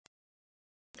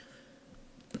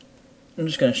I'm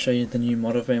just going to show you the new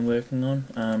mod I've been working on.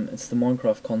 It's the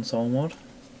Minecraft console mod.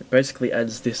 It basically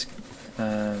adds this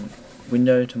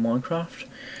window to Minecraft.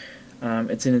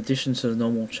 It's in addition to the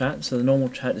normal chat, so the normal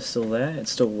chat is still there, it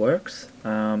still works.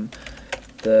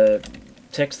 The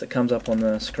text that comes up on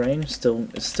the screen still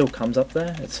comes up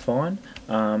there, it's fine.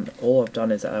 All I've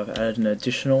done is I've added an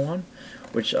additional one,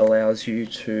 which allows you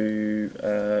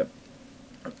to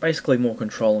basically more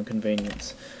control and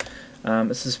convenience.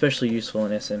 It's especially useful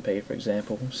in SMP, for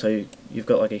example. So you've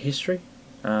got like a history.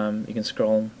 You can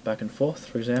scroll back and forth,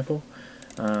 for example.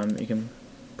 You can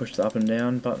push the up and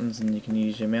down buttons, and you can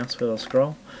use your mouse wheel to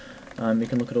scroll. You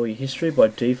can look at all your history. By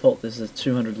default, there's a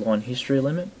 200 line history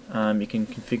limit. You can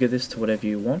configure this to whatever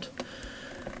you want.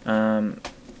 By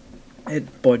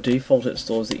default, it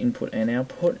stores the input and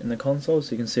output in the console,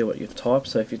 so you can see what you've typed.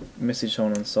 So if you message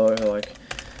someone on the side, like,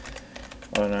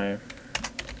 I don't know,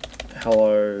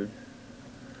 hello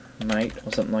mate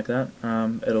or something like that,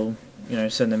 it'll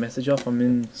send the message off. I'm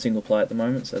in single player at the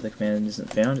moment, so the command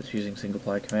isn't found, it's using single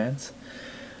player commands.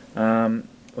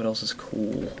 What else is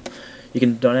cool? You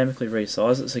can dynamically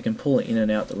resize it, so you can pull it in and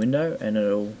out the window and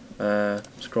it'll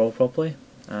scroll properly.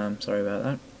 Sorry about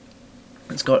that.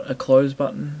 It's got a close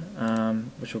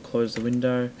button, which will close the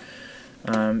window.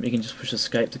 You can just push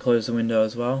escape to close the window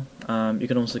as well. You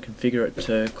can also configure it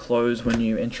to close when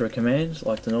you enter a command,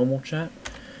 like the normal chat.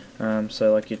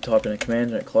 So like you type in a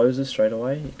command and it closes straight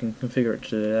away. You can configure it to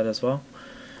do that as well.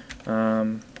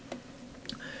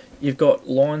 You've got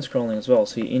line scrolling as well,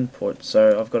 so your input.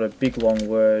 So I've got a big long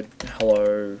word,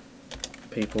 hello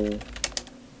people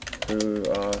who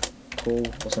are cool,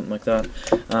 or something like that.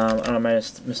 And I made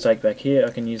a mistake back here. I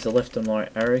can use the left and right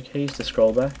arrow keys to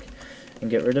scroll back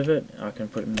and get rid of it. I can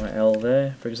put my L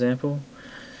there, for example.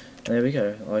 And there we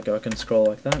go. Like I can scroll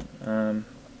like that.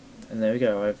 And there we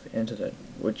go, I've entered it,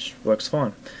 which works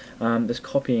fine. There's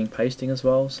copying and pasting as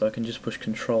well, so I can just push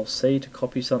Control C to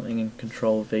copy something and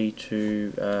Control V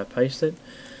to paste it.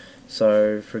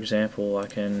 So for example, I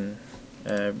can,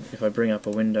 if I bring up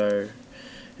a window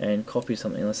and copy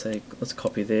something, let's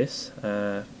copy this,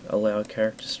 allow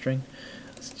character string,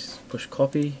 let's just push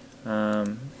copy,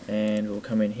 and we'll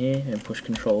come in here and push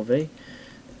Control V.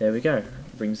 There we go,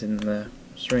 it brings in the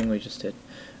string we just did.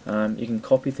 You can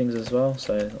copy things as well,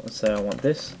 so let's say I want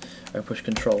this, I push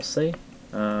Control C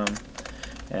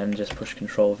and just push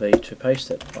Control V to paste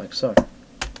it, like so,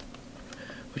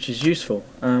 which is useful.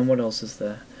 What else is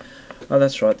there? Oh,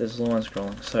 that's right, there's line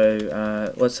scrolling.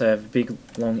 So let's say I have a big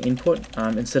long input.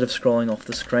 Instead of scrolling off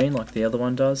the screen like the other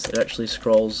one does, it actually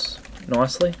scrolls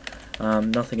nicely.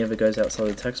 Nothing ever goes outside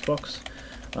the text box.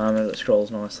 And it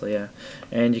scrolls nicely, yeah.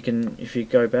 And you can, if you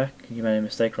go back, you made a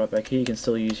mistake right back here, you can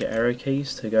still use your arrow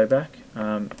keys to go back,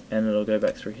 and it'll go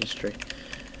back through history,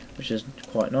 which is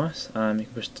quite nice. You can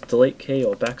push the delete key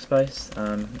or backspace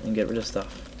and get rid of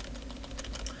stuff.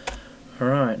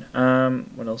 Alright,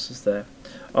 what else is there?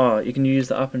 Oh, you can use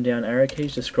the up and down arrow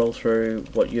keys to scroll through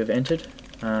what you have entered,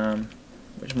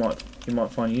 which you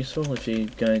might find useful if you're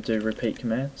going to do repeat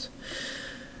commands.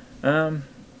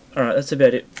 Alright, that's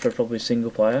about it for probably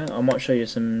single player. I might show you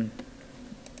some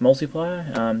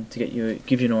multiplayer to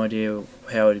give you an idea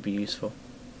how it would be useful.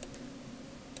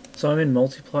 So I'm in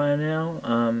multiplayer now.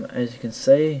 As you can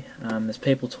see, there's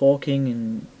people talking,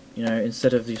 and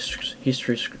instead of the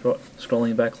history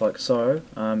scrolling back like so,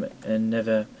 and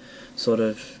never sort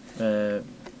of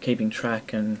keeping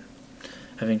track and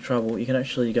having trouble, you can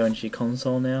actually go into your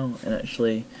console now and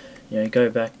actually go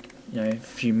back a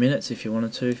few minutes if you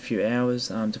wanted to, a few hours,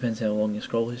 depends how long your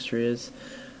scroll history is,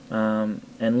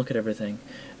 and look at everything.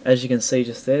 As you can see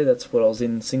just there, that's what I was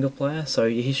in single player, so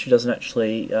your history doesn't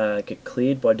actually get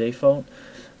cleared by default.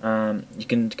 You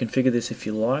can configure this if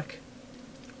you like.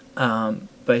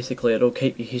 Basically it'll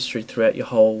keep your history throughout your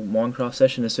whole Minecraft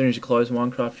session. As soon as you close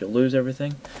Minecraft, you'll lose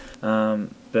everything,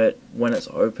 but when it's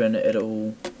open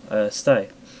it'll stay,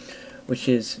 which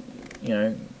is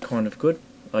kind of good.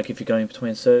 Like if you're going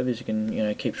between servers, you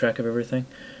can keep track of everything,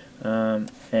 and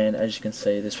as you can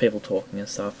see, there's people talking and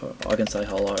stuff. I can say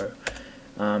hello,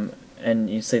 and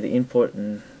you see the input,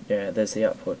 and there's the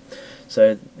output.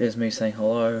 So there's me saying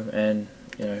hello, and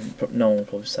no one will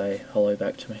probably say hello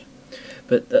back to me.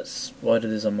 But that's what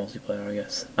it is on multiplayer, I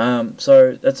guess.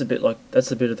 So that's a bit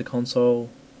of the console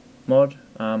mod.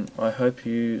 I hope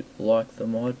you like the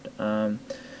mod.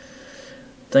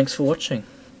 Thanks for watching.